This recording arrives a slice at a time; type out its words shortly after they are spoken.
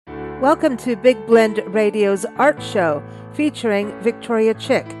Welcome to Big Blend Radio's art show featuring Victoria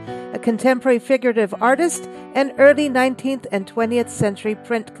Chick, a contemporary figurative artist and early 19th and 20th century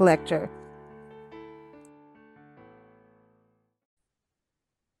print collector.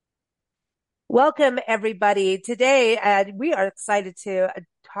 Welcome, everybody. Today, we are excited to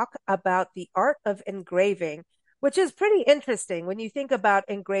talk about the art of engraving, which is pretty interesting when you think about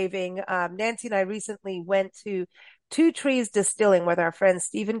engraving. Nancy and I recently went to Two Trees Distilling with our friend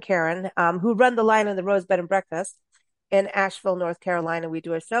Steve and Karen, who run the line on the Rose Bed and Breakfast in Asheville, North Carolina. We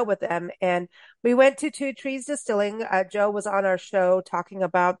do a show with them, and we went to Two Trees Distilling. Joe was on our show talking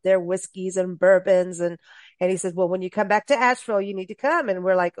about their whiskeys and bourbons, and he says, well, when you come back to Asheville, you need to come. And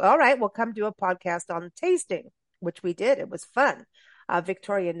we're like, all right, we'll come do a podcast on tasting, which we did. It was fun.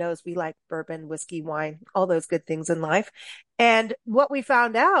 Victoria knows we like bourbon, whiskey, wine, all those good things in life. And what we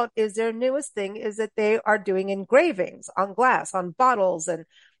found out is their newest thing is that they are doing engravings on glass, on bottles, and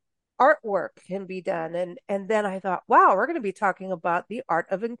artwork can be done. And then I thought, wow, we're going to be talking about the art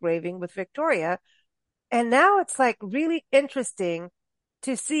of engraving with Victoria. And now it's like really interesting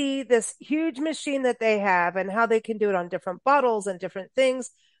to see this huge machine that they have and how they can do it on different bottles and different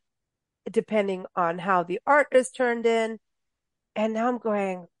things, depending on how the art is turned in. And now I'm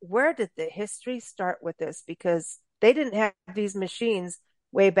going, where did the history start with this? Because they didn't have these machines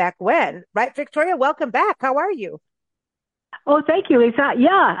way back when, right? Victoria, welcome back. How are you? Oh, thank you, Lisa.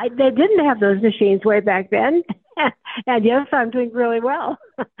 Yeah, they didn't have those machines way back then. And yes, I'm doing really well.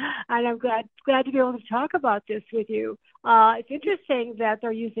 And I'm glad to be able to talk about this with you. It's interesting that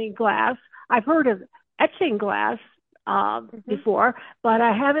they're using glass. I've heard of etching glass before, but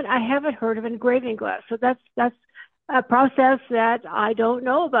I haven't heard of engraving glass. So that's a process that I don't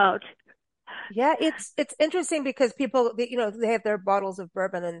know about. Yeah, it's interesting because people, they have their bottles of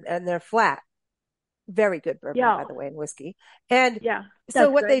bourbon and they're flat. Very good bourbon, Yeah. by the way, and whiskey. And Yeah, so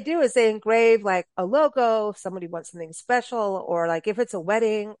that's what they great. do is they engrave like a logo, if somebody wants something special, or like if it's a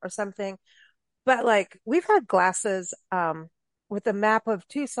wedding or something. But like we've had glasses with the map of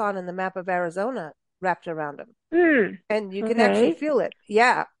Tucson and the map of Arizona wrapped around them. And you can actually Okay. feel it.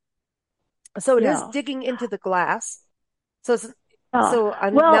 Yeah. So it is Yeah. digging into the glass. So it's, Uh, so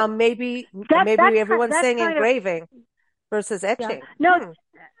now well, maybe everyone's that's saying kind of, engraving versus yeah. etching. No,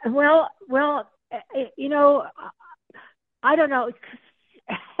 well, you know, I don't know.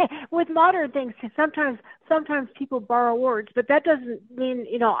 With modern things, sometimes people borrow words, but that doesn't mean,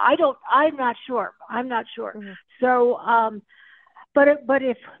 I'm not sure. I'm not sure. Mm-hmm. So, but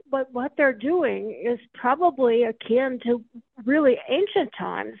what they're doing is probably akin to really ancient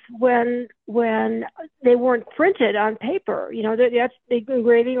times when they weren't printed on paper. That's the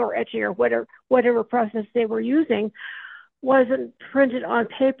engraving or etching or whatever process they were using wasn't printed on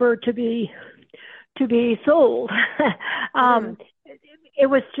paper to be sold. It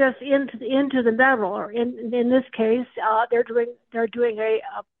was just into the metal, or in this case, they're doing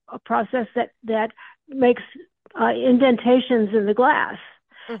a process that makes indentations in the glass.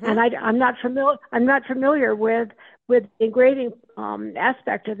 Mm-hmm. And I'm not familiar with the engraving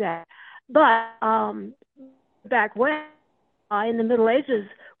aspect of that. But back when in the Middle Ages,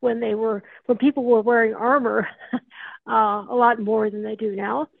 when people were wearing armor a lot more than they do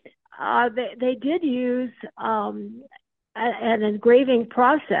now, they did use an engraving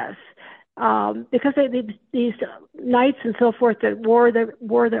process because these knights and so forth that wore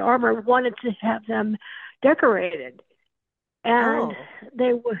the armor wanted to have them decorated, and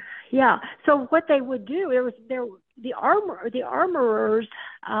they would, yeah. So what they would do, the armorers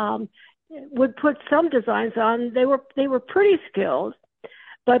would put some designs on. They were pretty skilled,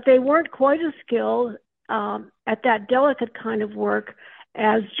 but they weren't quite as skilled at that delicate kind of work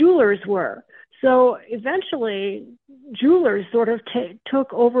as jewelers were. So eventually, jewelers sort of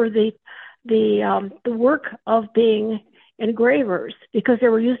took over the work of being engravers because they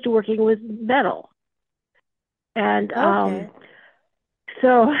were used to working with metal. And and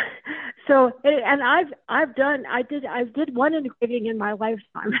I did one engraving in my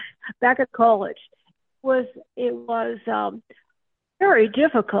lifetime back at college. It was very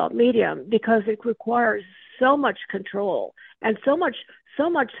difficult medium because it requires so much control and so much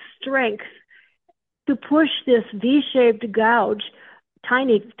strength to push this V-shaped gouge,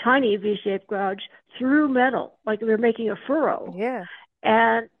 tiny V-shaped gouge through metal, like they're making a furrow. Yeah.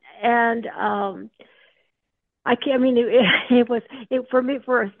 And I can't. I mean, for me,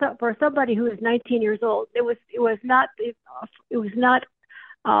 for somebody who is 19 years old, it was not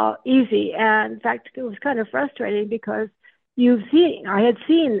easy. And in fact, it was kind of frustrating because I had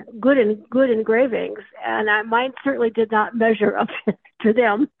seen good engravings, and mine certainly did not measure up to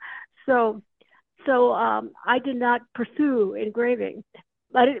them. So I did not pursue engraving.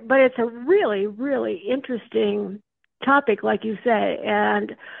 but it's a really, really interesting topic, like you say.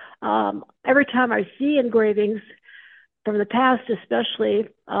 And every time I see engravings from the past, especially,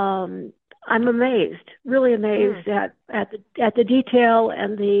 I'm amazed, really Mm. amazed at the detail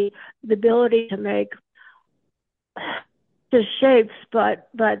and the ability to make just shapes, but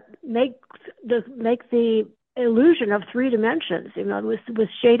make the illusion of three dimensions. You know, with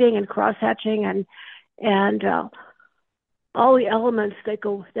shading and cross hatching and all the elements that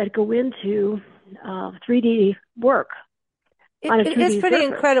go into 3D work It, on a it is 2D pretty surface.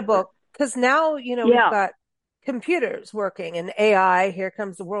 incredible because now, we've Yeah. got computers working and AI. Here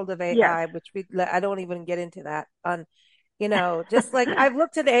comes the world of Yes. AI, which I don't even get into that on, just like I've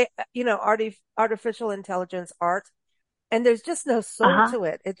looked at artificial intelligence art and there's just no soul Uh-huh. to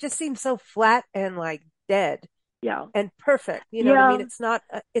it. It just seems so flat and like dead Yeah. and perfect. You know what I mean? Yeah. It's not,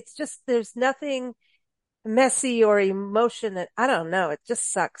 it's just, there's nothing messy or emotion that I don't know. It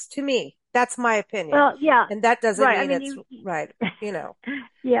just sucks to me. That's my opinion. Well, yeah. And that doesn't Right. I mean mean, it's right. You know,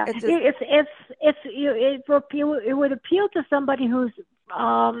 yeah. it just, It would appeal to somebody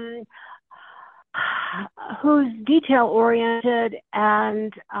um who's detail oriented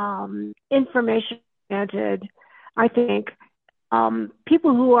and information oriented. I think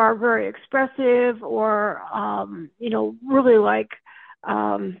people who are very expressive or really like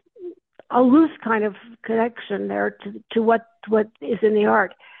um, a loose kind of connection there to what is in the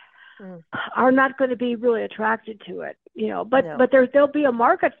art mm, are not going to be really attracted to it, you know. no. But there'll be a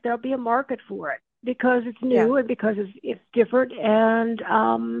market for it because it's Yeah. new and because it's different and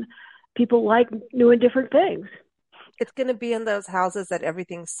people like new and different things. It's going to be in those houses that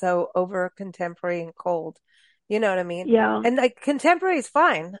everything's so over contemporary and cold. You know what I mean? Yeah, And like contemporary is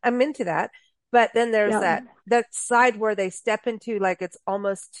fine. I'm into that. But then there's yeah, that side where they step into like it's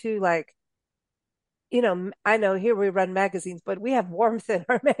almost too like, I know here we run magazines, but we have warmth in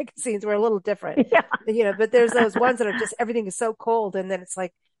our magazines. We're a little different, yeah, but there's those ones that are just everything is so cold. And then it's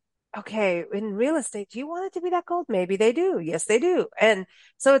like, okay, in real estate, do you want it to be that cold? Maybe they do. Yes, they do. And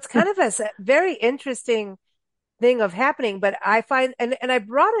so it's kind of very interesting thing of happening. But I find, and I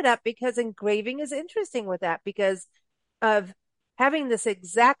brought it up because engraving is interesting with that because of having this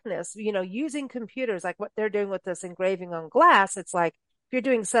exactness, using computers like what they're doing with this engraving on glass. It's like if you're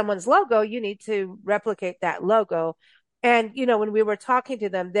doing someone's logo, you need to replicate that logo. And, when we were talking to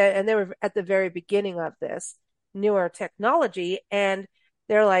them there, and they were at the very beginning of this newer technology, and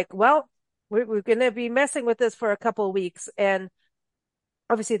they're like, well, we're going to be messing with this for a couple of weeks. And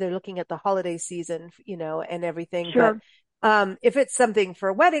obviously they're looking at the holiday season, and everything. But sure, if it's something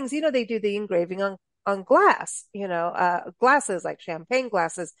for weddings, they do the engraving on glass, glasses like champagne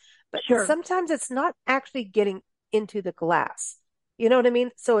glasses. But sure. sometimes it's not actually getting into the glass. You know what I mean?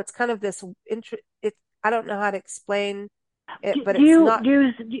 So it's kind of this it. I don't know how to explain it, but Do it's you not.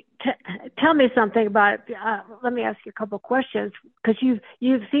 tell me something about it? Let me ask you a couple of questions because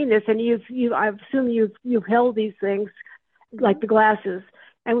you've seen this and you I assume you've held these things Mhm. like the glasses,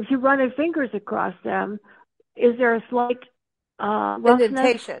 and if you run your fingers across them, is there a slight roughness?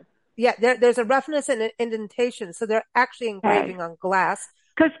 Indentation. Yeah, there's a roughness and an indentation. So they're actually Okay, engraving on glass,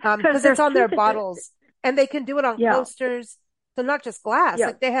 because because it's there's on two their bottles and they can do it on yeah, coasters. So not just glass, yeah,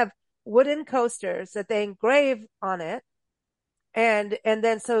 like they have wooden coasters that they engrave on it. And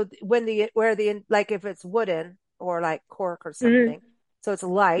then so when like if it's wooden or like cork or mm-hmm, something, so it's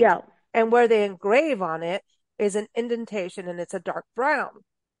light, yeah, and where they engrave on it is an indentation and it's a dark brown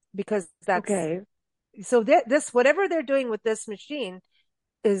because that's okay, so this whatever they're doing with this machine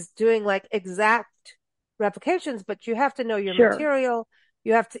is doing like exact replications, but you have to know your sure, material.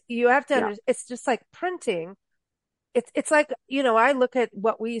 You have to yeah, it's just like printing. It's like, I look at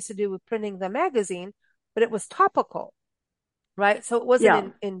what we used to do with printing the magazine, but it was topical, right? So it wasn't yeah,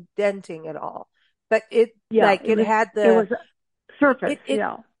 indenting at all, but it yeah. like it had It the was a surface, it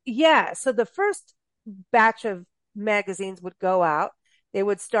yeah, yeah. So the first batch of magazines would go out. They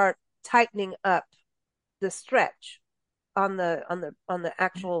would start tightening up the stretch on the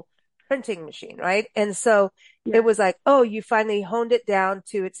actual printing machine, right? And so it yeah, was like, oh, you finally honed it down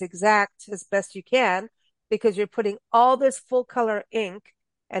to its exact as best you can because you're putting all this full color ink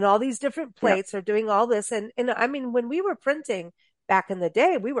and all these different yeah, plates are doing all this. And I mean, when we were printing back in the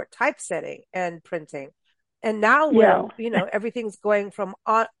day, we were typesetting and printing. And now yeah, everything's going from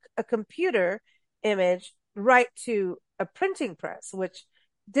on a computer image right to a printing press, which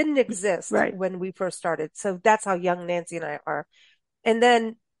didn't exist right, when we first started. So that's how young Nancy and I are. And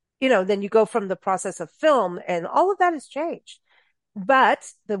then you go from the process of film and all of that has changed.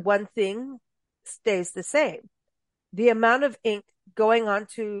 But the one thing stays the same. The amount of ink going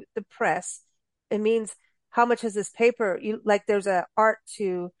onto the press, it means how much is this paper? You like there's a art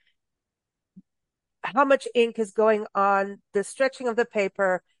to how much ink is going on the stretching of the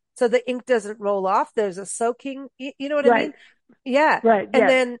paper so the ink doesn't roll off. There's a soaking, you know what I mean? Right. Yeah. Right. And Yes.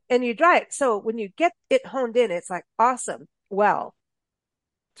 then, and you dry it. So when you get it honed in, it's like awesome. Well,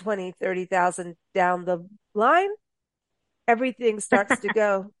 20, 30,000 down the line, everything starts to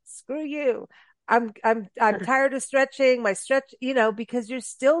go, screw you. I'm tired of stretching my stretch, because you're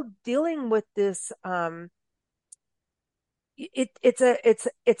still dealing with this,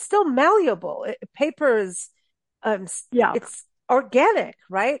 it's still malleable. Paper is, um, Yeah. it's organic,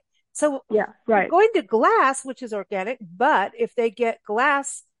 right? So Yeah. you're Right. going to glass, which is organic, but if they get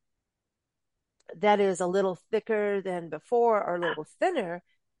glass that is a little thicker than before or a little thinner,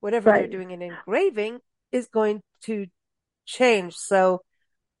 whatever they're Right. doing in engraving is going to change. So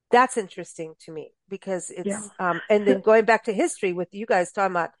that's interesting to me because Yeah. and So, then going back to history with you guys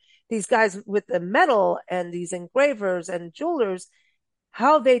talking about these guys with the metal and these engravers and jewelers,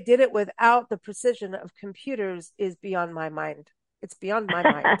 how they did it without the precision of computers is beyond my mind. It's beyond my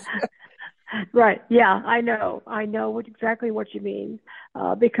mind. right. Yeah. I know exactly what you mean.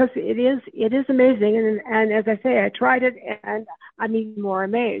 Because it is amazing. And as I say, I tried it and I'm even more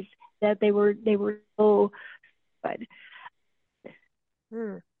amazed that they were so good.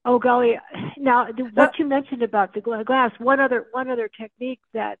 Hmm. Oh golly! Now, So, what you mentioned about the glass, one other technique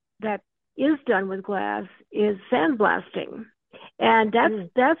that is done with glass is sandblasting, and that's mm,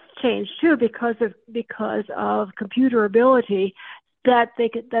 that's changed too because of computer ability that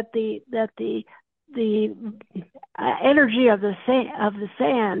the energy of the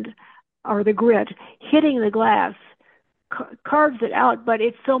sand or the grit hitting the glass carves it out, but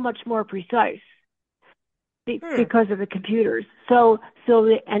it's so much more precise hmm. because of the computers.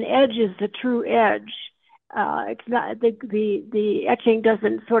 An edge is the true edge. It's not the etching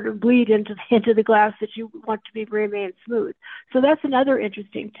doesn't sort of bleed into the glass that you want to be remain smooth. So that's another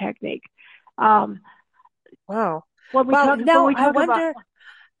interesting technique. Um, Wow. when we Well, talk when now we I talk about wonder,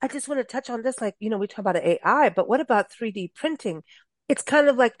 I just want to touch on this. Like, we talk about AI, but what about 3D printing? It's kind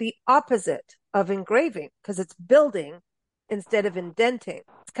of like the opposite of engraving because it's building instead of indenting.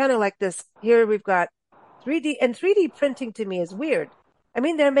 It's kind of like this. Here we've got 3D, and 3D printing to me is weird. I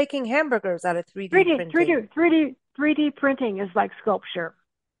mean, they're making hamburgers out of 3D 3D printing. 3D 3D 3D printing is like sculpture.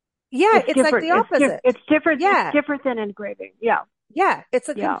 Yeah, It's it's like different. the opposite. It's different. It's Yeah, different than engraving. Yeah, yeah, it's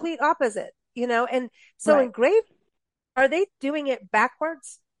a yeah, complete opposite. And so right. engraving, are they doing it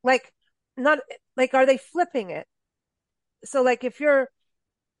backwards? Like, not like, are they flipping it? So, like, if you're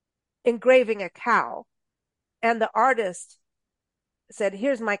engraving a cow and the artist said,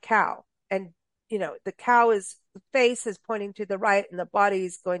 here's my cow. And, the cow the face is pointing to the right and the body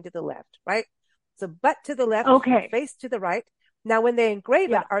is going to the left, right? So butt to the left, Okay. face to the right. Now, when they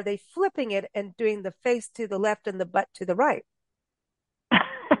engrave it, Yeah. are they flipping it and doing the face to the left and the butt to the right?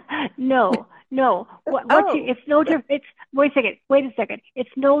 No, no. What you? Oh, It's no different. It's wait a second. Wait a second. It's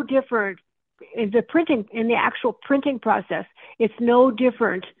no different in the actual printing process. It's no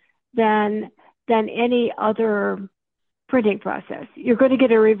different than any other printing process. You're going to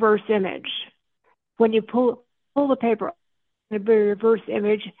get a reverse image when you pull the paper. It'll be a reverse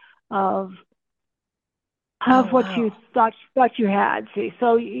image of oh, what wow. you thought you had. See,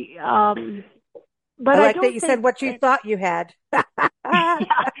 so but I I like that don't you said think. what you thought you had. Yeah.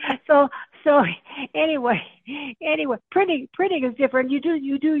 So anyway, printing is different. You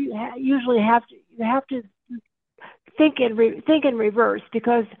usually have to think in reverse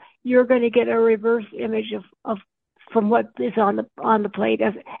because you're going to get a reverse image of from what is on the plate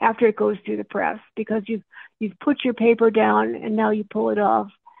as after it goes through the press because you've put your paper down and now you pull it off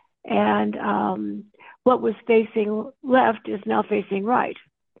and what was facing left is now facing right.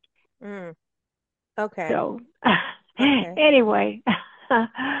 Mm, okay. So Okay. anyway.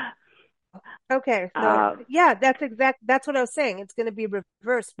 Okay. So uh, yeah, that's what I was saying. It's going to be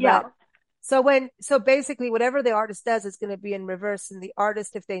reversed, but yeah. so basically whatever the artist does is going to be in reverse. And the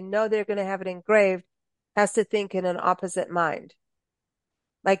artist, if they know they're going to have it engraved, has to think in an opposite mind.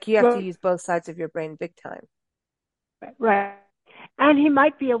 Like you have to Well, use both sides of your brain big time. right. And he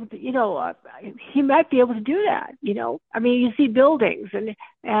might be able to, he might be able to do that. I mean, you see buildings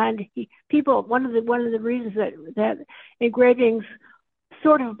and people. One of the reasons that engravings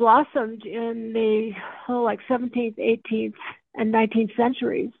sort of blossomed in the like 17th, 18th, and 19th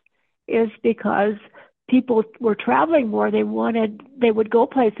centuries is because people were traveling more. They would go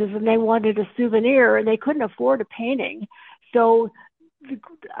places and they wanted a souvenir and they couldn't afford a painting. So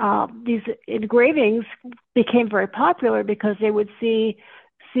these engravings became very popular because they would see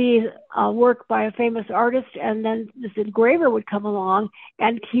work by a famous artist, and then this engraver would come along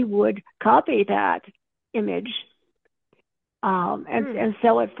and he would copy that image, Hmm. and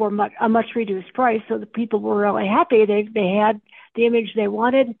sell it for a much reduced price. So the people were really happy. They had the image they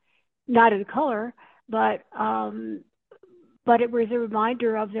wanted, not in color, but um, but it was a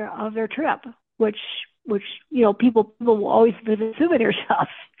reminder of their trip, which which people will always visit souvenir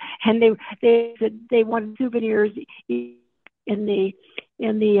shops, and they said they wanted souvenirs in the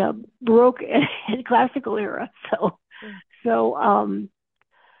Baroque and classical era. So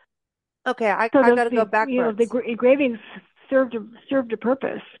Okay, so I got to go the backwards. engravings served a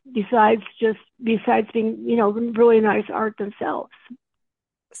purpose besides being really nice art themselves.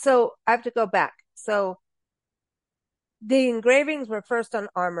 So I have to go back. So the engravings were first on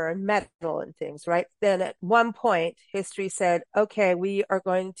armor and metal and things, right? Then at one point, history said, okay, we are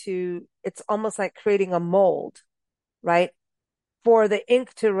going to, it's almost like creating a mold, right? For the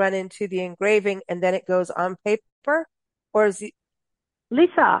ink to run into the engraving and then it goes on paper? Or is it,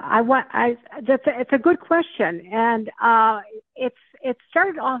 Lisa, it's a good question, and it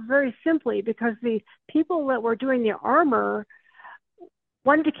started off very simply because the people that were doing the armor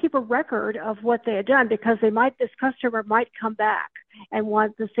wanted to keep a record of what they had done because this customer might come back and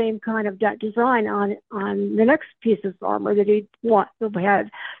want the same kind of design on the next piece of armor that had.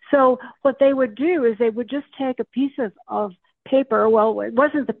 So what they would do is they would just take a piece of paper. Well, it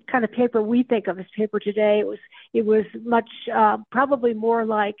wasn't the kind of paper we think of as paper today. It was much probably more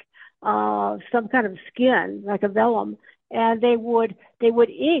like some kind of skin, like a vellum, and they would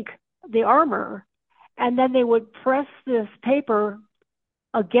ink the armor, and then they would press this paper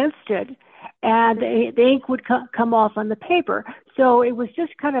against it, and the ink would come off on the paper. So it was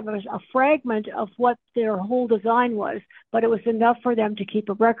just kind of a fragment of what their whole design was, but it was enough for them to keep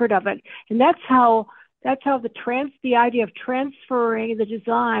a record of it. And that's how the idea of transferring the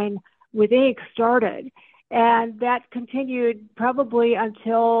design with ink started, and that continued probably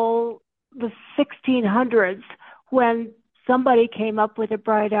until the 1600s when somebody came up with a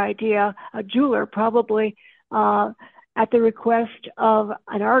bright idea, a jeweler probably, uh, at the request of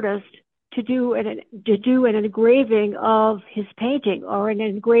an artist to do an engraving of his painting or an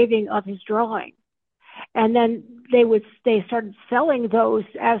engraving of his drawing, and then they started selling those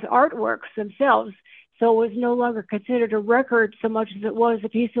as artworks themselves. So it was no longer considered a record so much as it was a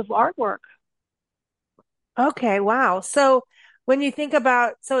piece of artwork. okay, wow. So when you think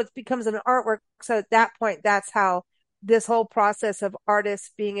about, so it becomes an artwork. So at that point, that's how this whole process of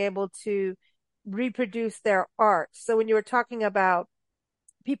artists being able to reproduce their art. So when you were talking about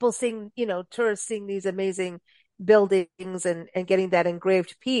people seeing, tourists seeing these amazing buildings and getting that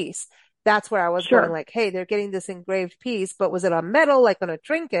engraved piece. That's where I was going Sure. like, hey, they're getting this engraved piece, but was it on metal, like on a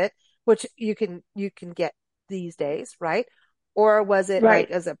trinket, which you can get these days, right? Or was it like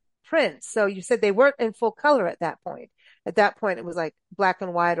Right. as a print? So you said they weren't in full color at that point. At that point, it was like black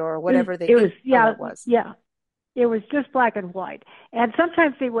and white or whatever the It was ink yeah, color was. yeah. It was just black and white. And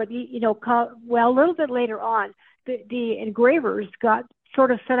sometimes they would, well, a little bit later on, the engravers got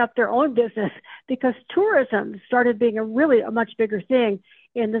sort of set up their own business because tourism started being a much bigger thing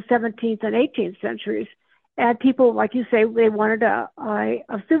in the 17th and 18th centuries. And people, like you say, they wanted a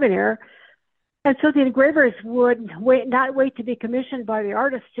souvenir. And so the engravers would not wait to be commissioned by the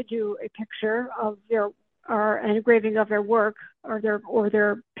artist to do a picture of their or an engraving of their work or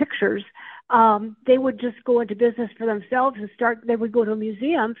their pictures. They would just go into business for themselves and start. They would go to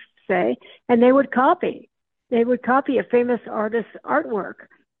museums, say, and they would copy. They would copy a famous artist's artwork,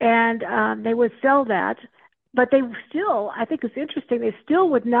 and they would sell that. But they still, I think it's interesting, they still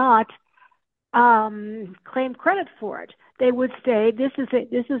would not claim credit for it. They would say this is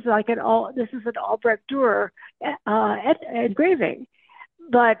like this is an Albrecht Dürer engraving,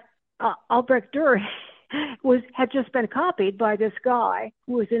 but Albrecht Dürer had just been copied by this guy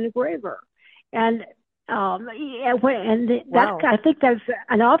who was an engraver, and that Wow. I think that's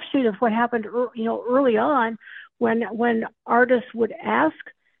an offshoot of what happened early on when artists would ask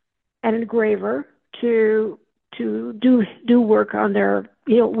an engraver to do work on their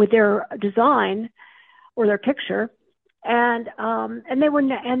with their design or their picture, and they were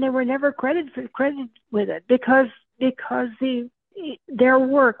never credited with it because their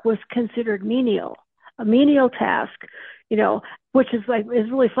work was considered menial, a menial task, you know, which is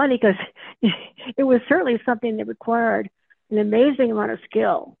really funny because it was certainly something that required an amazing amount of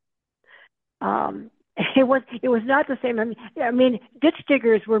skill. Um, it was not the same. I mean, ditch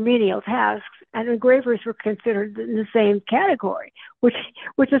diggers were menial tasks, and engravers were considered in the same category, which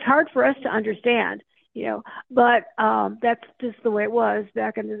is hard for us to understand, you know. But that's just the way it was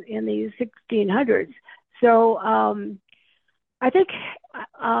back in the 1600s. So I think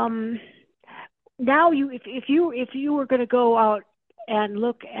um, now if you were going to go out and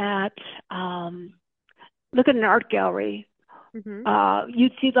look at look at an art gallery, Hmm.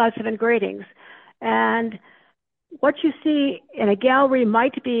 you'd see lots of engravings. And what you see in a gallery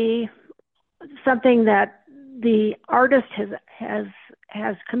might be something that the artist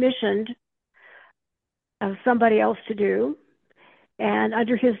has commissioned somebody else to do, and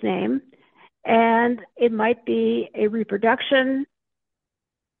under his name, and it might be a reproduction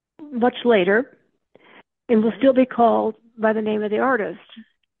much later, and will Hmm. still be called by the name of the artist,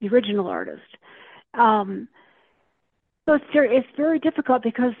 the original artist. Um, so it's very difficult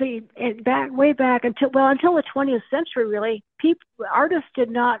because way back until the 20th century, really, artists did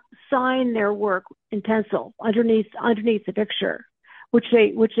not sign their work in pencil underneath the picture, which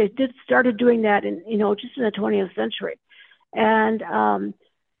they did started doing that in just in the 20th century. And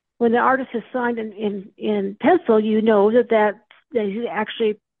when the artist is signed in pencil, you know that he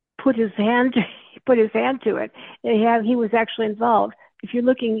actually put his hand put his hand to it. He was actually involved. If you're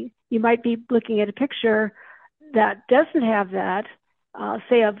looking, you might be looking at a picture that doesn't have that.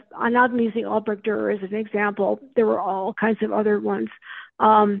 I'm not using Albrecht Dürer as an example. There were all kinds of other ones.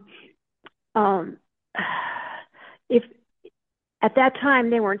 Um, um, if at that time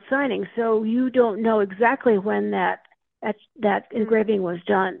they weren't signing, so you don't know exactly when that engraving was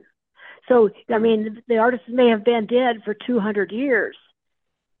done. So I Mm. mean, the artist may have been dead for 200 years,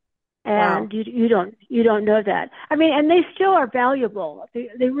 Wow. and you don't know that. I mean, and they still are valuable.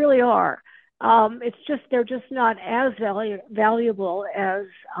 They really are. It's just they're just not as valuable as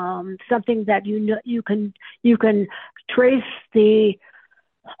something that you can trace the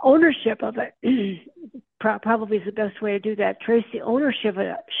ownership of it. Probably is the best way to do that. Trace the ownership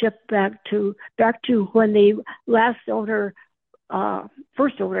of ship back to when the last owner,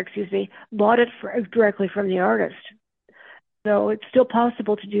 first owner, excuse me, bought it directly from the artist. So it's still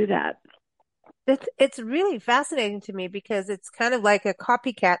possible to do that. It's really fascinating to me because it's kind of like a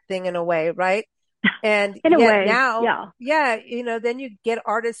copycat thing in a way, right? And In a yet way, now, yeah, yeah, then you get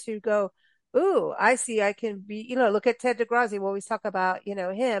artists who go, "Ooh, I see I can be," look at Ted DeGrasse. We always talk about,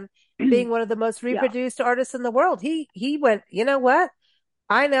 him being one of the most yeah, reproduced artists in the world. He went, "You know what?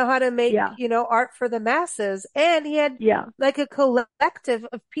 I know how to make, yeah, art for the masses." And he had yeah, like a collective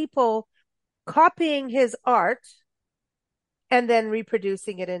of people copying his art and then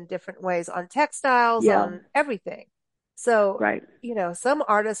reproducing it in different ways on textiles, yeah, on everything. So, right. some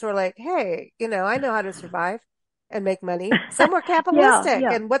artists were like, hey, I know how to survive and make money. Some were Yeah, capitalistic,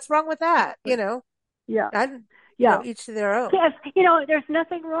 yeah, and what's wrong with that? right. Yeah, And, yeah. each to their own. Yes, there's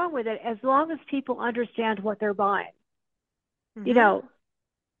nothing wrong with it as long as people understand what they're buying. You Hmm. know,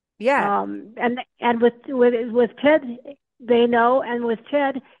 Yeah. and with Ted, they know, and with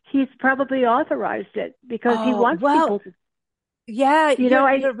Ted, he's probably authorized it because he Oh, wants well, people to, yeah, you know,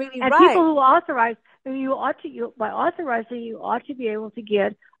 and you're really and people right. who authorize, by authorizing, you ought to be able to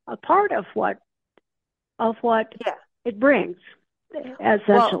get a part of what Yeah. it brings,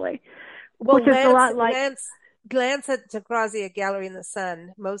 Well, essentially, Well, which is a Lance, lot like, Lance, Lance at Degrassi, a gallery in the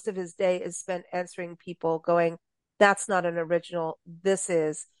sun. Most of his day is spent answering people, going, "That's not an original. This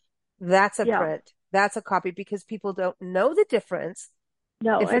is. That's a yeah, print. That's a copy," because people don't know the difference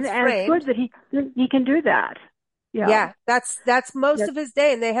no, if and it's and it's framed. good that he can do that. Yeah, Yeah, that's most that, of his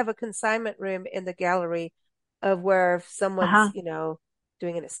day, and they have a consignment room in the gallery of where if someone's, uh-huh,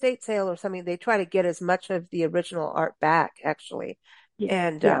 doing an estate sale or something, they try to get as much of the original art back, actually, yeah,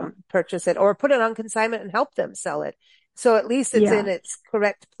 and yeah, purchase it or put it on consignment and help them sell it. So at least it's yeah, in its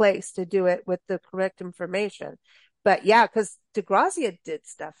correct place to do it with the correct information. But yeah, because DeGrazia did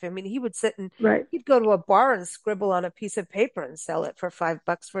stuff. I mean, he would sit and right. he'd go to a bar and scribble on a piece of paper and sell it for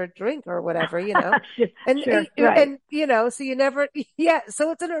 $5 for a drink or whatever. Sure, And sure, right. so you never, yeah,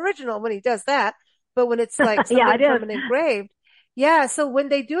 so it's an original when he does that. But when it's like Yeah, something it is. from an engraved, yeah, so when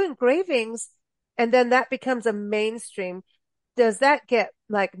they do engravings and then that becomes a mainstream, does that get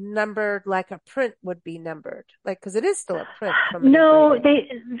like numbered like a print would be numbered? Like, because it is still a print from an No, engraving.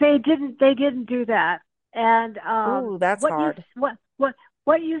 they didn't do that. And Ooh, that's hard.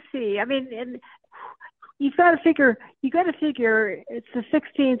 what you see, I mean, and you got to figure it's the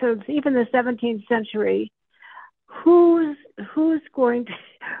 16th or even the 17th century. Who's who's going to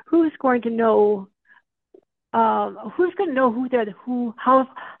who's going to know who's going to know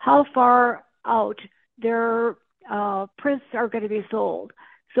how far out their prints are going to be sold.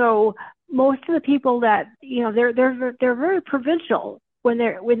 So most of the people that they're very provincial when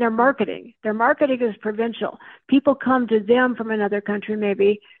they're Mm. marketing. Their marketing is provincial. People come to them from another country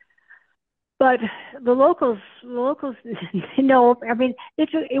maybe, but the locals know. I mean,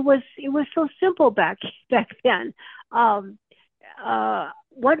 it was so simple back then. Um,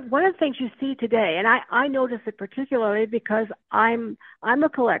 one of the things you see today, and I notice it particularly because I'm a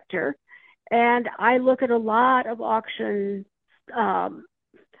collector, And I look at a lot of auction um,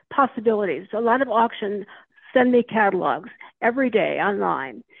 possibilities. A lot of auction send me catalogs every day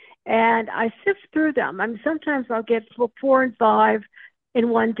online, and I sift through them. I mean, sometimes I'll get four and five in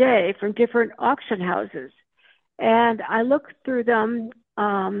one day from different auction houses, and I look through them.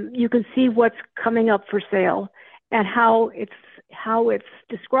 You can see what's coming up for sale and how it's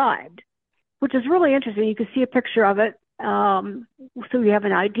described, which is really interesting. You can see a picture of it, so you have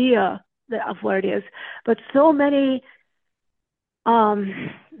an idea of what it is. But so many um,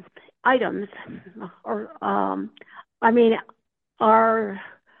 items, or I mean, are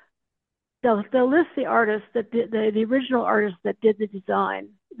they'll list the artist that did, the original artist that did the design,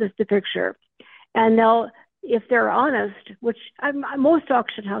 the picture, and they'll, if they're honest, which most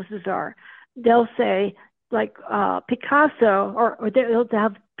auction houses are, they'll say like Picasso, or they'll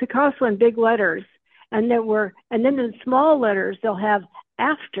have Picasso in big letters, and then in small letters they'll have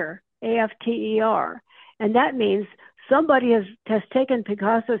after, AFTER, and that means somebody has taken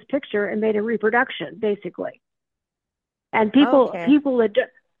Picasso's picture and made a reproduction, basically. And Okay. people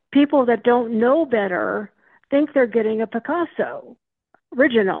that don't know better think they're getting a Picasso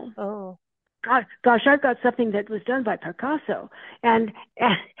original. Oh, Gosh, I've got something that was done by Picasso, and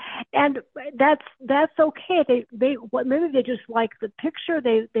and that's okay. Maybe they just like the picture.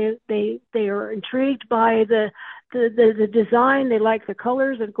 They are intrigued by the design. They like the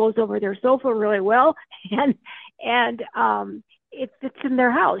colors. It goes over their sofa really well, and it fits in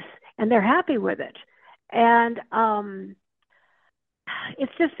their house, and they're happy with it. And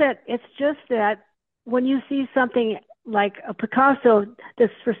it's just that when you see something like a Picasso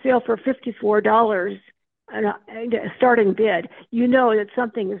that's for sale for $54 and a starting bid, you know that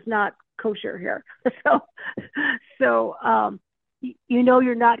something is not kosher here. So you know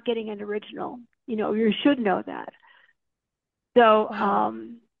you're not getting an original. You know, you should know that. So wow.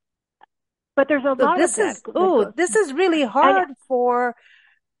 but there's a So lot of that that goes. this is really And hard for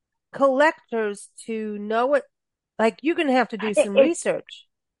collectors to know it. Like you're going to have to do some it research.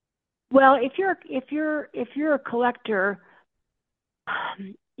 well, if you're a collector,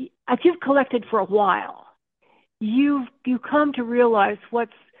 if you've collected for a while, you come to realize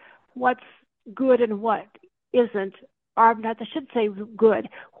what's good and what isn't. Or not, I should say good.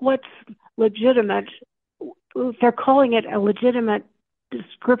 What's legitimate? If they're calling it a legitimate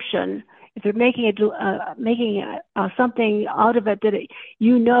description, if they're making something out of it that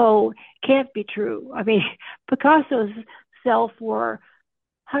can't be true. I mean, Picasso's sell for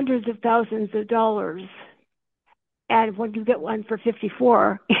hundreds of thousands of dollars, and when you get one for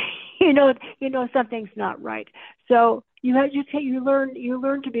 54, you know something's not right. So you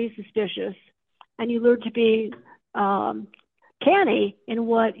learn to be suspicious, and you learn to be canny in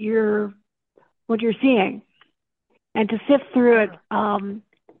what you're seeing, and to sift through it Wow.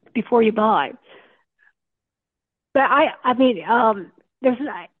 before you buy. But I mean, there's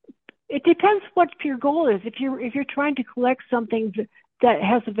it depends what your goal is. If you're trying to collect something that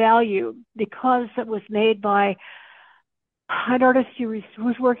has a value because it was made by an artist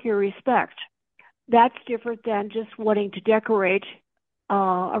whose work you respect, that's different than just wanting to decorate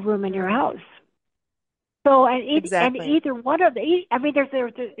a room in your Right. house. So and Exactly. either one of I mean,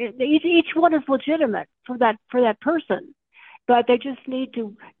 each one is legitimate for that person, but they just need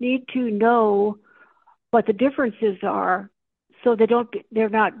to know what the differences are, so they're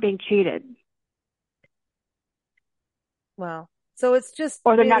not being cheated, Wow. So it's just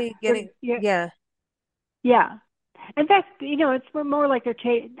or they're not. really getting, Yeah, yeah. yeah. In fact, it's more like they're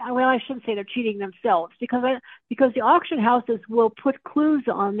well, I shouldn't say they're cheating themselves, because the auction houses will put clues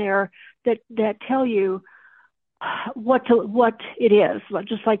on there that tell you what it is,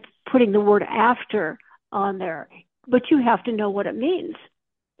 just like putting the word after on there. But you have to know what it means.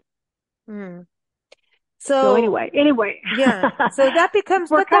 Hmm. So So anyway, yeah. So that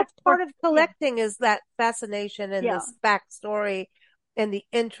becomes, we're but kind that's we're part of yeah, collecting is that fascination and yeah, this backstory and the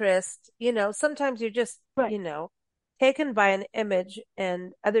interest. Sometimes you're just, right, you know, taken by an image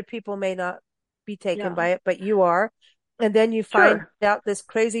and other people may not be taken yeah, by it, but you are. And then you find sure, out this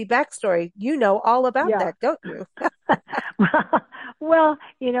crazy backstory. You know all about yeah. that, don't you? Well,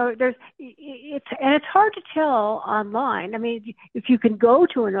 it's hard to tell online. I mean, if you can go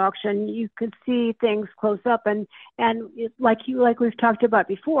to an auction, you can see things close up, and like we've talked about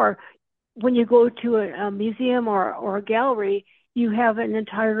before, when you go to a museum or a gallery, you have an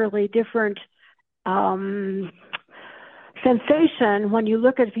entirely different um, sensation when you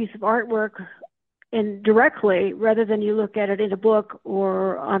look at a piece of artwork and directly, rather than you look at it in a book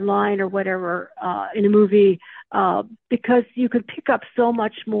or online or whatever, in a movie, because you can pick up so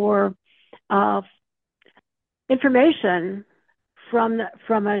much more uh, information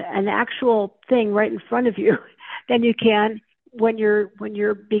an actual thing right in front of you than you can when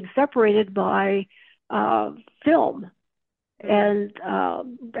you're being separated by film Mm,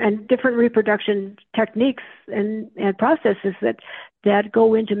 and different reproduction techniques and processes that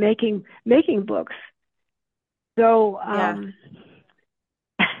go into making books. So yeah.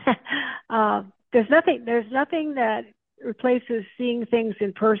 uh, there's nothing that replaces seeing things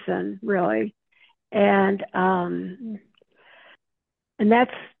in person, really, and um, and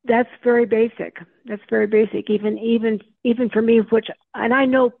that's very basic. That's very basic. Even for me, which and I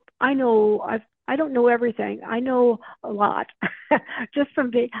don't know everything. I know a lot just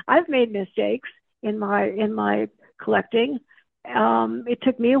from the I've made mistakes in my collecting. It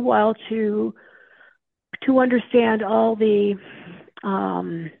took me a while to understand all the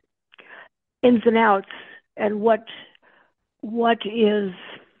um, ins and outs and what is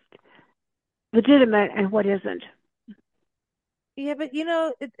legitimate and what isn't. Yeah, but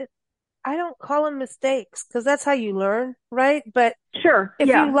I don't call them mistakes because that's how you learn, right? But Sure,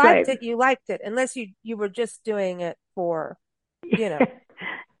 if you yeah, right. liked it, you liked it, unless you were just doing it for, you know,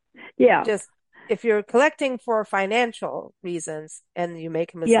 Yeah, just if you're collecting for financial reasons and you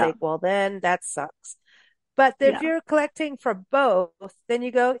make a yeah, mistake, well, then that sucks. But if yeah, you're collecting for both, then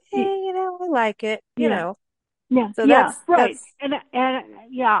you go, y- hey, I like it, yeah, yeah, So yeah, that's right. that's And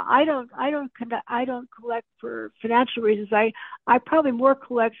yeah, I don't collect for financial reasons. I probably more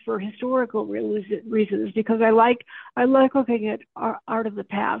collect for historical reasons because I like looking at art of the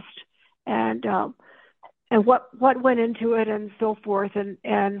past and what went into it and so forth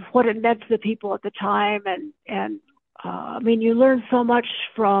and what it meant to the people at the time and I mean you learn so much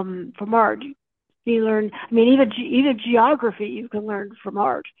from art. You learn, I mean, even geography you can learn from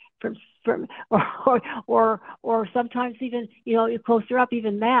art, from or sometimes even closer up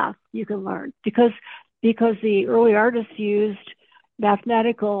even math you can learn because the early artists used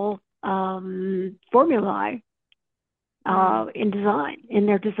mathematical formulae mm, in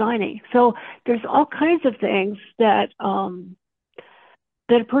their designing. So there's all kinds of things that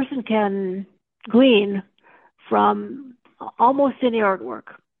a person can glean from almost any artwork,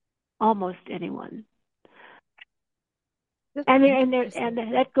 almost anyone. just And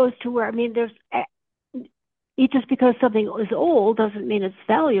interesting. that goes to where I mean, there's just because something is old doesn't mean it's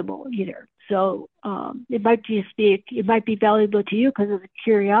valuable either. So it might be valuable to you because of the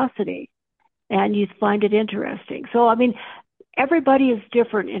curiosity and you find it interesting. So I mean, everybody is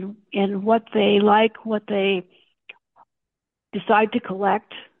different in what they like, what they decide to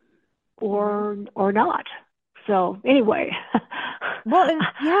collect, Hmm. or not. So anyway, Well, and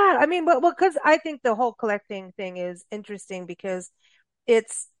yeah, I mean, but well, because I think the whole collecting thing is interesting because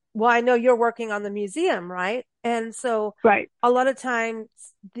well, I know you're working on the museum, right? And so right? a lot of times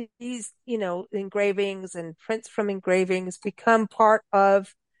these, engravings and prints from engravings become part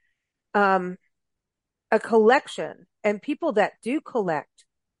of um, a collection. And people that do collect,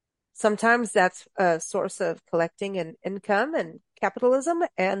 sometimes that's a source of collecting and income and capitalism.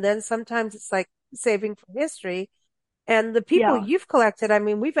 And then sometimes it's like saving for history. And the people Yeah. you've collected, I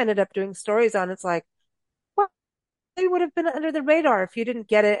mean, we've ended up doing stories on it's like, well, they would have been under the radar if you didn't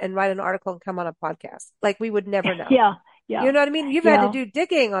get it and write an article and come on a podcast. Like we would never know. Yeah. You Yeah. know what I mean? You've had to Yeah. do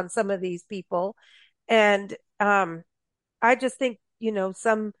digging on some of these people. And I just think,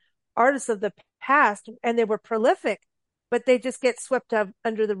 some artists of the past, and they were prolific, but they just get swept up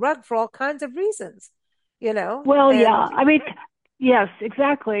under the rug for all kinds of reasons, Well, and yeah. I mean, yes,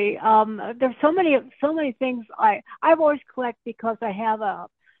 exactly. There's so many things I've always collect because I have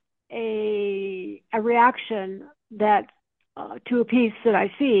a reaction that to a piece that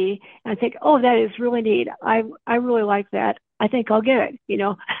I see and I think, oh, that is really neat. I really like that. I think I'll get it,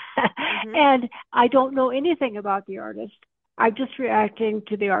 mhm. and I don't know anything about the artist. I'm just reacting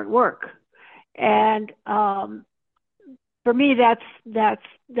to the artwork, and for me,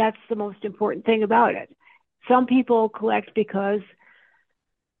 that's the most important thing about it. Some people collect because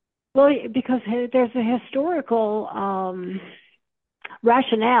there's a historical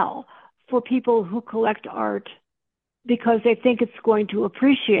rationale for people who collect art because they think it's going to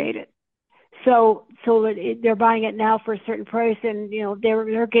appreciate it. They're buying it now for a certain price, and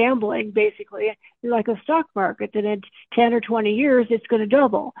they're gambling basically like a stock market that in 10 or 20 years it's going to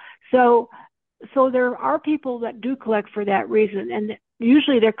double. So there are people that do collect for that reason, and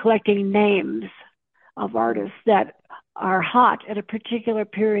usually they're collecting names of artists that are hot at a particular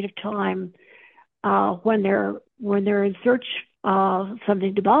period of time when they're in search of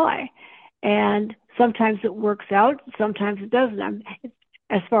something to buy, and sometimes it works out, sometimes it doesn't.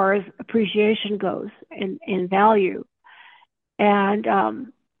 As far as appreciation goes in value, and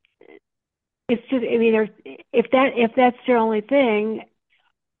it's just I mean if that's their only thing,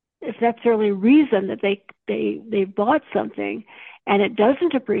 if that's their only reason that they bought something and it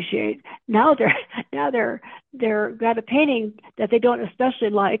doesn't appreciate, now they're now they're got a painting that they don't especially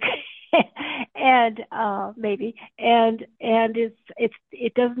like, and maybe and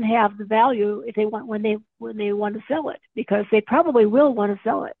it doesn't have the value if they want when they want to sell it, because they probably will want to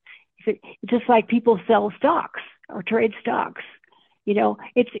sell it. Just like people sell stocks or trade stocks,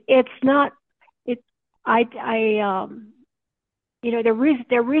 it's not it. I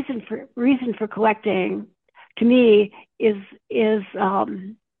their reason for collecting, to me, is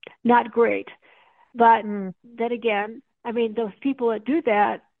not great. But Mm. then again, I mean, those people that do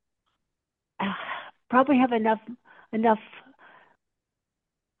that uh, probably have enough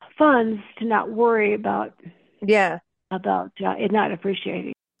funds to not worry Yeah. about it not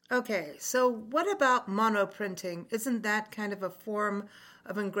appreciating. Okay, so what about monoprinting? Isn't that kind of a form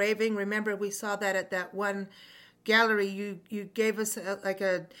of engraving? Remember, we saw that at that one gallery. You gave us like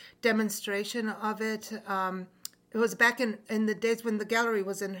a demonstration of it. It was back in the days when the gallery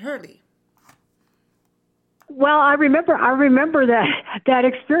was in Hurley. Well, I remember that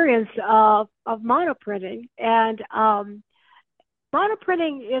experience of monoprinting, and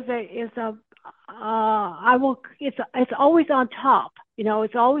monoprinting is a I will it's always on top.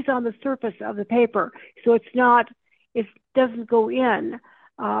 It's always on the surface of the paper, so it doesn't go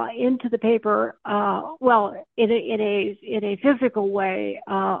into the paper, well, in a physical way,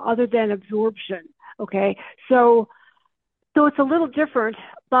 other than absorption. Okay, so it's a little different,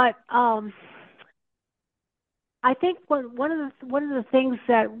 but I think one of the things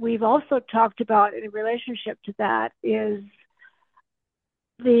that we've also talked about in relationship to that is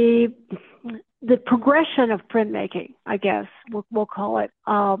the the progression of printmaking, I guess we'll call it.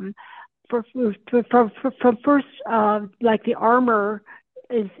 From first, like the armor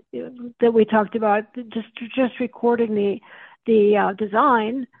is that we talked about, just recording the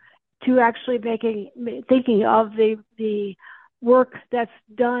design, to actually thinking of the work that's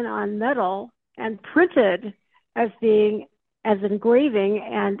done on metal and printed as being as engraving,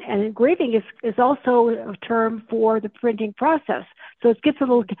 and engraving is also a term for the printing process. So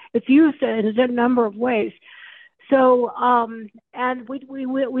it's used in a number of ways. So and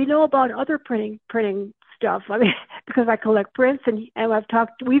we know about other printing stuff. I mean, because I collect prints, and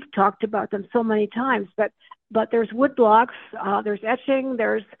we've talked about them so many times. But there's wood blocks, there's etching,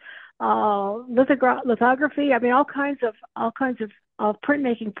 there's lithography. I mean, all kinds of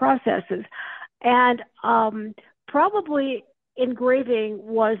printmaking processes, and probably engraving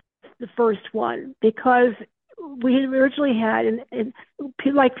was the first one, because we originally had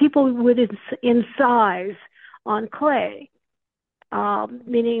like people would incise on clay,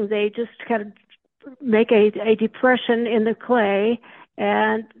 meaning they just kind of make a depression in the clay,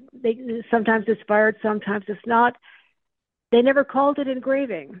 and they sometimes it's fired, sometimes it's not. They never called it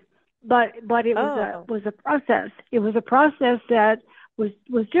engraving, but it was a Oh, was a process. It was a process that was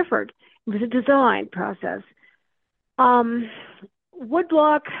different. It was a design process. Um,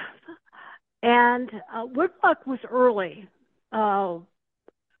 Woodblock woodblock was early. Uh,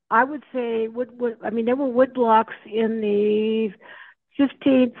 I would say I mean, there were woodblocks in the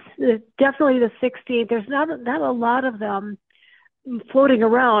 15th, definitely the 16th. There's not a lot of them floating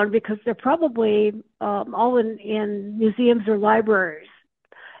around, because they're probably all in museums or libraries.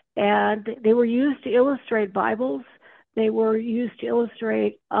 And they were used to illustrate Bibles. They were used to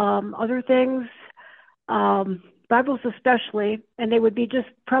illustrate other things, Bibles especially, and they would be just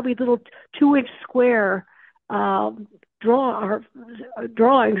probably little 2-inch square um, drawings,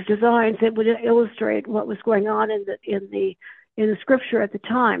 designs that would illustrate what was going on in the scripture at the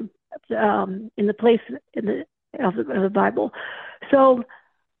time, in the place in the of the Bible. So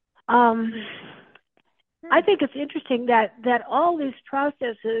um, I hmm. think it's interesting that all these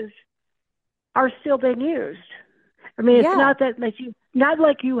processes are still being used. I mean, it's Yeah. not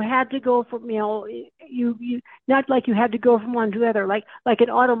like you had to go from not like you had to go from one to the other, like an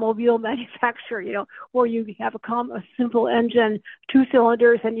automobile manufacturer, where you have a simple engine, 2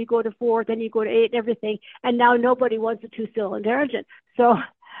 cylinders, and you go to four, then you go to eight, and everything, and now nobody wants a 2-cylinder engine. So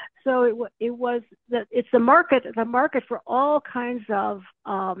it was that it's the market for all kinds of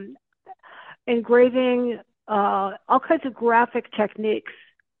engraving, all kinds of graphic techniques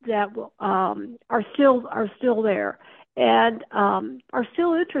that are still there, and are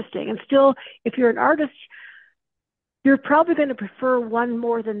still interesting, and still, if you're an artist, you're probably going to prefer one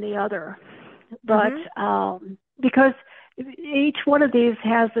more than the other, but Mm-hmm. because each one of these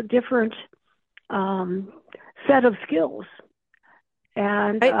has a different um, set of skills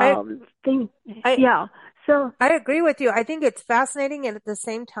and I, I, thing. I, Yeah. So I agree with you. I think it's fascinating, and at the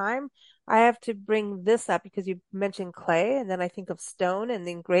same time, I have to bring this up because you mentioned clay, and then I think of stone and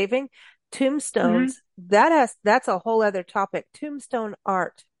the engraving. Hmm. Tombstones, that's a whole other topic. Tombstone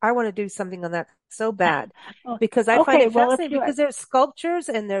art. I want to do something on that so bad Oh, because I find okay, it well, let's fascinating do it. because there's sculptures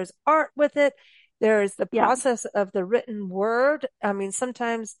and there's art with it. There's the Yeah. process of the written word. I mean,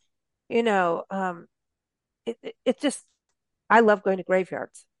 sometimes, you know, it just I love going to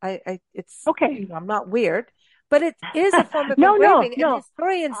graveyards. It's, Okay. I'm not weird, but it is a form of No, no, engraving, and no.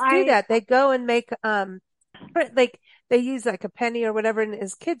 historians do I that. They go and make, like they use like a penny or whatever. And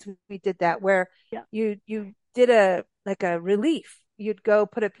as kids, we did that where Yeah. you did a like a relief. You'd go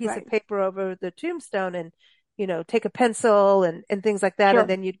put a piece of Right. paper over the tombstone and, take a pencil and things like that, and Sure.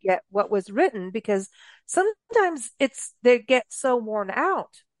 then you'd get what was written because sometimes they get so worn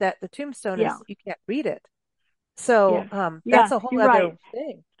out that the tombstone Yeah. is you can't read it. So, Yes. that's Yeah, a whole you're right. other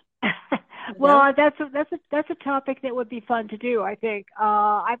thing, you Well, know? that's a topic that would be fun to do. I think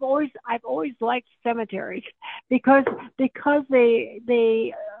I've always liked cemeteries because they're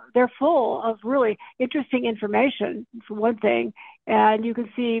full of really interesting information for one thing, and you can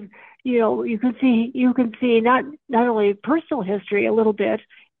see not only personal history a little bit,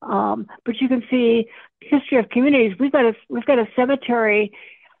 but you can see history of communities. We've got a cemetery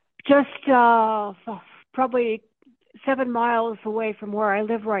just probably 7 miles away from where I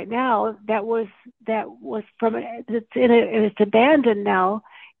live right now. That was from it's abandoned now,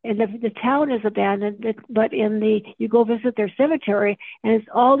 and the town is abandoned. But in the you go visit their cemetery, and it's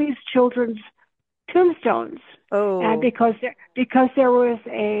all these children's tombstones, and Oh, because there was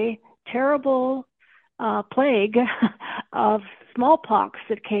a terrible plague of smallpox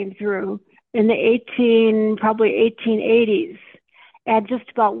that came through in the 1880s and just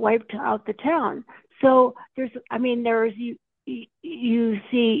about wiped out the town. So you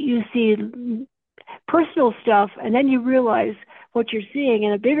see personal stuff, and then you realize what you're seeing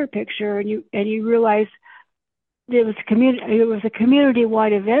in a bigger picture, and you realize it was a community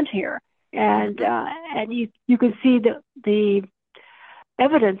wide event here, and mhm. uh, and you can see the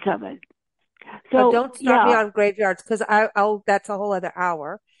evidence of it. Oh, So don't start me yeah. on graveyards because I'll that's a whole other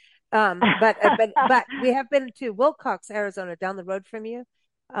hour. But we have been to Wilcox, Arizona, down the road from you,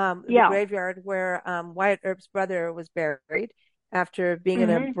 the Yeah. graveyard where Wyatt Earp's brother was buried after being in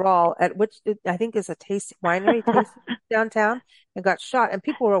a Hmm. brawl at which I think is a taste winery tasting downtown and got shot, and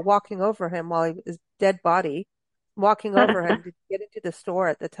people were walking over him while his dead body, walking over him to get into the store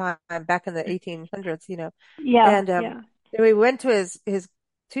at the time back in the 1800s, Yeah, and yeah. then we went to his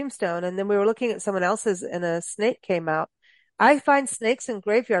tombstone, and then we were looking at someone else's, and a snake came out. I find snakes in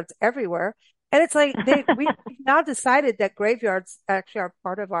graveyards everywhere. And it's like we've now decided that graveyards actually are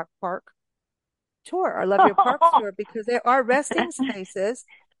part of our park tour, our Love Your Parks tour, because they are resting spaces.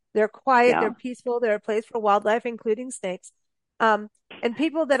 They're quiet, they're Yeah. peaceful, they're a place for wildlife, including snakes. Um, and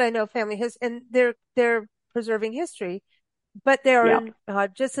people that I know, family has, and they're preserving history, but they are Yeah. in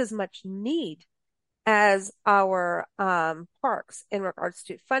just as much need as our parks in regards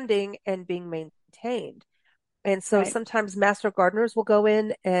to funding and being maintained. And so Right. sometimes master gardeners will go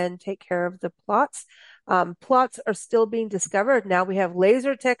in and take care of the plots. Plots are still being discovered. Now we have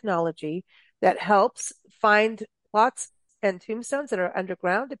laser technology that helps find plots and tombstones that are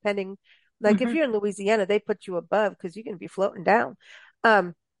underground, depending, like if Hmm. you're in Louisiana, they put you above because you can be floating down.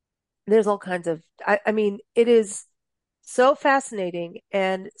 Um, there's all kinds of, I mean, it is so fascinating.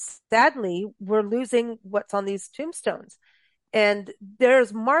 And sadly, we're losing what's on these tombstones. And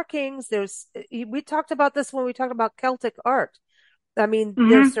there's markings, we talked about this when we talked about Celtic art. I mean,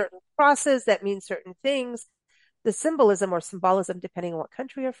 there's Hmm. certain crosses that mean certain things. The symbolism or symbolism, depending on what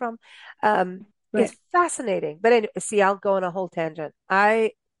country you're from, is Right. fascinating. But anyway, see, I'll go on a whole tangent.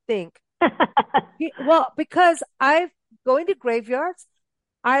 I think, well, because I've going to graveyards,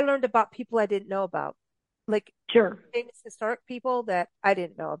 I learned about people I didn't know about, like Sure. famous historic people that I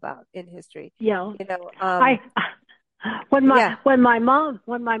didn't know about in history. Yeah. You know, I when my yeah. when my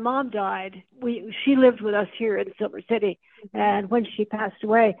mom died, she lived with us here in Silver City, Mhm. and when she passed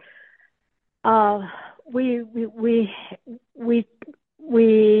away, uh, we we we we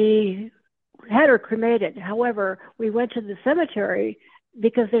we had her cremated. However, we went to the cemetery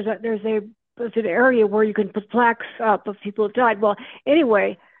because there's an area where you can put plaques up of people who died. Well,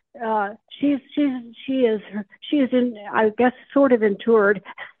 anyway, she is in, I guess, sort of interred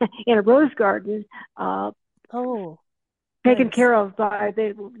in a rose garden, uh, Oh, taken nice. care of by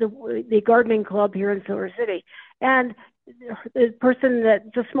the gardening club here in Silver City, and the person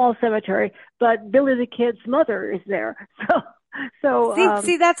that's a small cemetery, but Billy the Kid's mother is there. So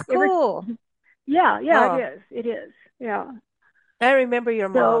See, that's every cool. yeah, yeah, it Oh, is, it is, yeah. I remember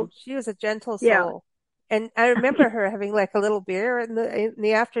your So mom. She was a gentle yeah, soul. And I remember her having like a little beer in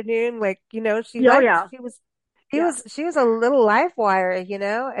the afternoon. Like, Oh yeah, yeah. she was a little live wire, and she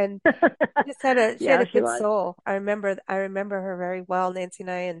had Yeah, a she good was. soul. I remember her very well, Nancy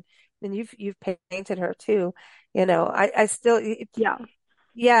and I, and you've painted her too. I still, Yeah,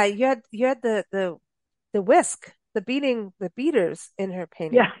 yeah, you had the whisk, the beaters in her yeah,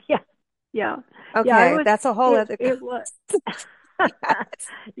 painting. yeah, yeah, yeah. Okay, that's a whole other It was. yes.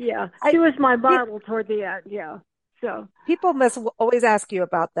 Yeah, she I was my pe- model toward the end. Yeah. So, People must always ask you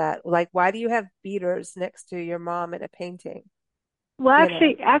about that. Like, why do you have beaters next to your mom in a painting? well, You know?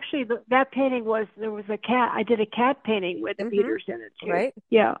 that painting was there was a cat. I did a cat painting with the hmm beaters in it too. Right?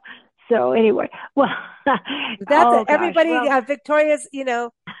 Yeah. So anyway, well, That's oh gosh, everybody. well, Victoria's,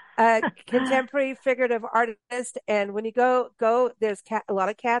 contemporary figurative artist. And when you go, there's a lot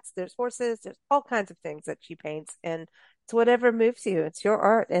of cats, there's horses, there's all kinds of things that she paints, and it's whatever moves you. It's your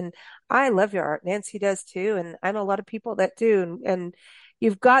art, and I love your art. Nancy does too, and I know a lot of people that do. And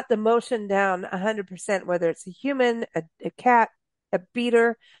you've got the motion down 100%, whether it's a human, a cat, a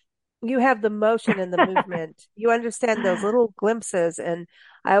beater. You have the motion and the movement. You understand those little glimpses. And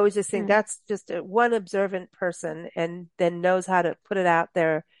I always just think mm, that's just one observant person and then knows how to put it out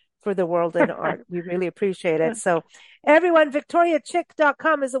there for the world in art. We really appreciate it. So everyone,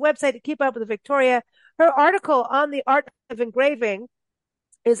 victoriachick.com is the website to keep up with Victoria. Her article on the art of engraving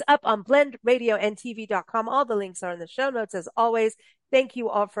is up on blendradioandtv.com. All the links are in the show notes as always. Thank you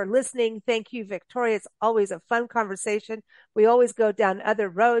all for listening. Thank you, Victoria. It's always a fun conversation. We always go down other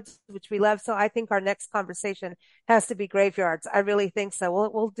roads, which we love. So I think our next conversation has to be graveyards. I really think so.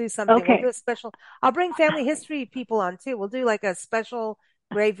 We'll do something. We'll do okay, a special. I'll bring family history people on too. We'll do like a special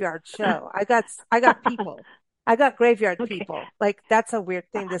graveyard show. I got people. I got graveyard okay. people. Like that's a weird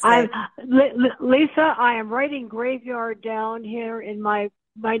thing to I'm say. Lisa. I am writing graveyard down here in my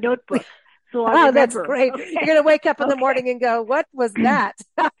notebook, so I Oh, that's remember. great. You're Okay, going to wake up in the okay. morning and go, what was that?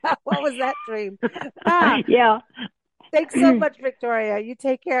 What was that dream? Ah, Yeah. thanks so much, Victoria. You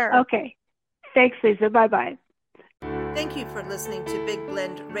take care. Okay. Thanks, Lisa. Bye bye. Thank you for listening to Big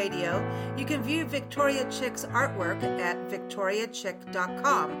Blend Radio. You can view Victoria Chick's artwork at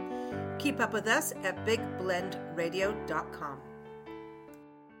victoriachick.com. Keep up with us at bigblendradio.com.